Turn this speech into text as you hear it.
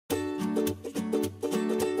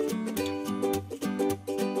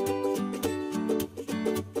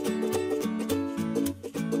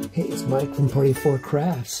Mike from Party 4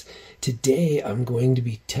 Crafts. Today I'm going to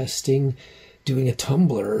be doing a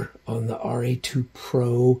tumbler on the RA2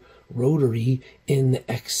 Pro Rotary in the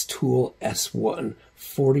xTool S1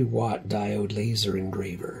 40-watt diode laser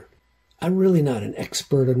engraver. I'm really not an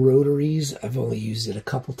expert on rotaries. I've only used it a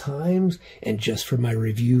couple times, and just for my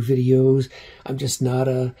review videos. I'm just not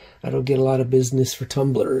I don't get a lot of business for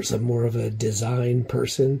tumblers. I'm more of a design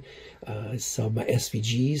person. I sell my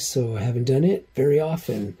SVGs, so I haven't done it very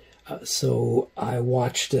often. So I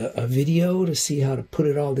watched a video to see how to put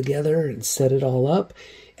it all together and set it all up,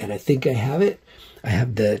 and I think I have it. I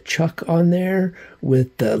have the chuck on there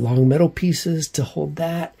with the long metal pieces to hold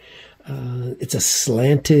that. It's a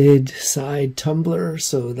slanted side tumbler,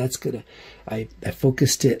 so that's gonna, I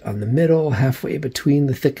focused it on the middle, halfway between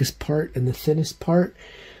the thickest part and the thinnest part.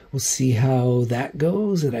 We'll see how that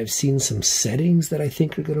goes, and I've seen some settings that I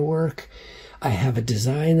think are gonna work. I have a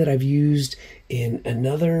design that I've used in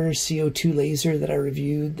another CO2 laser that I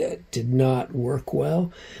reviewed that did not work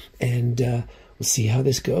well, and we'll see how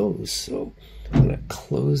this goes. So I'm gonna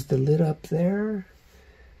close the lid up there.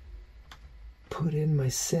 Put in my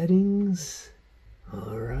settings.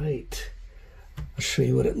 All right. I'll show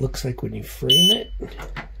you what it looks like when you frame it.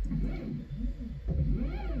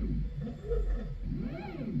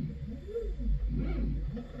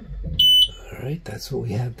 All right, that's what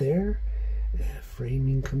we have there.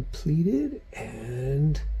 Framing completed,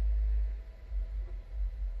 and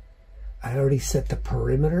I already set the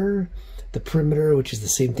perimeter. The perimeter, which is the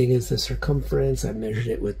same thing as the circumference, I measured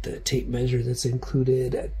it with the tape measure that's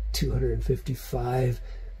included at 255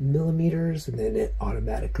 millimeters, and then it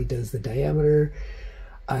automatically does the diameter.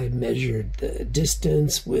 I measured the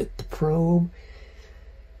distance with the probe,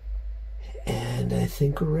 and I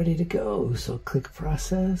think we're ready to go. So click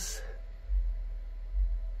process.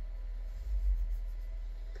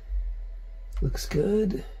 Looks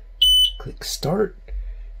good. Click start.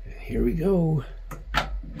 Here we go.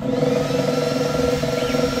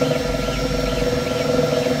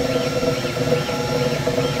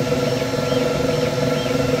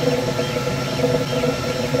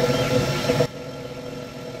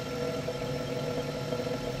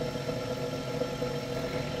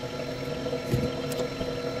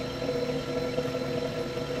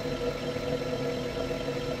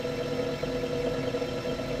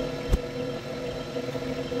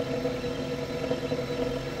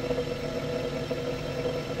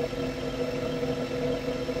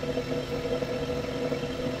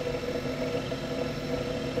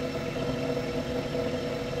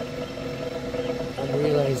 I'm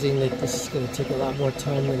realizing that this is going to take a lot more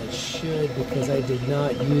time than it should because I did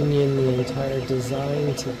not union the entire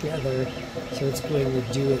design together. So it's going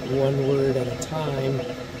to do it one word at a time,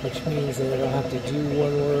 which means that it'll have to do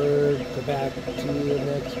one word, go back to the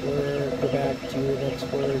next word, go back to the next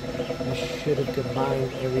word. I should have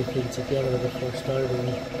combined everything together before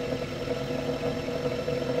starting.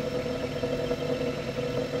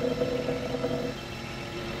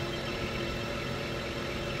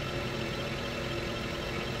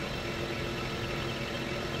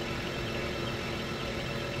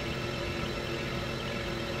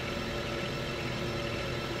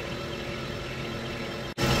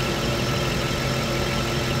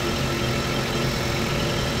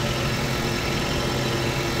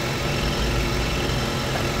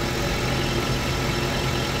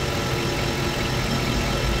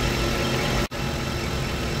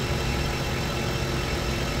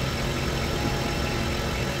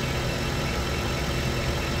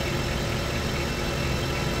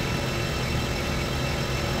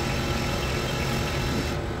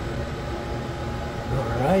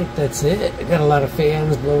 Alright, that's it. I got a lot of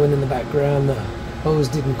fans blowing in the background. The hose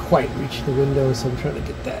didn't quite reach the window, so I'm trying to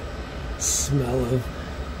get that smell of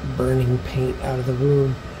burning paint out of the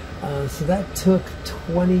room. So that took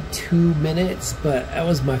 22 minutes, but that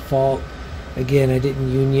was my fault. Again, I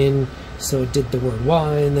didn't union, so it did the word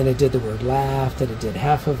one, then it did the word laugh, then it did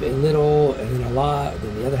half of a little, and then a lot, and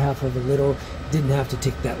then the other half of a little. Didn't have to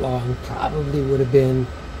take that long. Probably would have been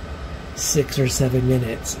 6 or 7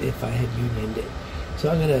 minutes if I had unioned it. So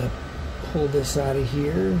I'm going to pull this out of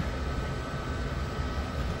here.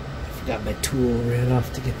 I forgot my tool, ran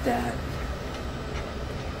off to get that.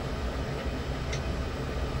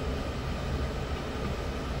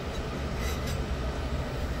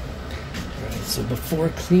 Alright, so before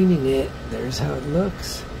cleaning it, there's how it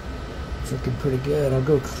looks. It's looking pretty good. I'll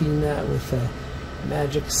go clean that with a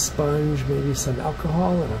magic sponge, maybe some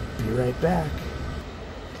alcohol, and I'll be right back.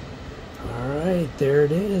 Alright, there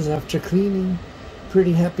it is after cleaning.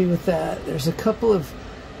 Pretty happy with that. There's a couple of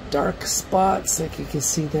dark spots like you can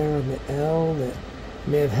see there on the L that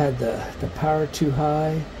may have had the power too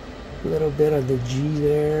high. A little bit on the G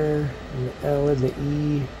there, and the L and the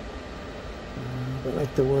E. But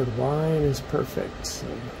like the word wine is perfect. So,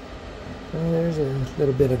 there's a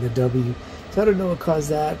little bit of the W. So I don't know what caused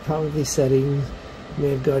that. Probably settings.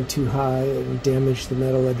 May have gone too high and damaged the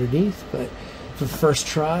metal underneath. But for first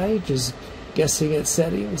try, just guessing at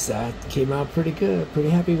settings, that came out pretty good. Pretty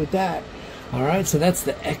happy with that. Alright, so that's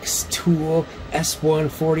the xTool S1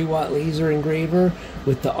 40-watt laser engraver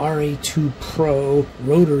with the RA2 Pro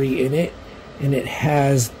rotary in it. And it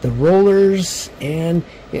has the rollers and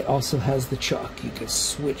it also has the chuck. You can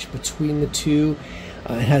switch between the two.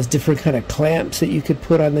 It has different kind of clamps that you could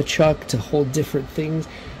put on the chuck to hold different things.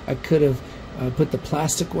 I could have put the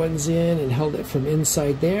plastic ones in and held it from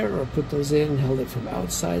inside there, or put those in and held it from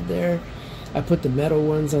outside there. I put the metal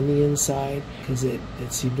ones on the inside because it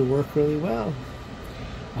seemed to work really well.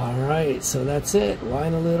 Alright, so that's it.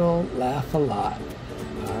 Whine a little, laugh a lot.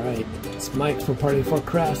 Alright, it's Mike from Party for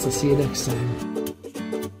Crafts. I'll see you next time.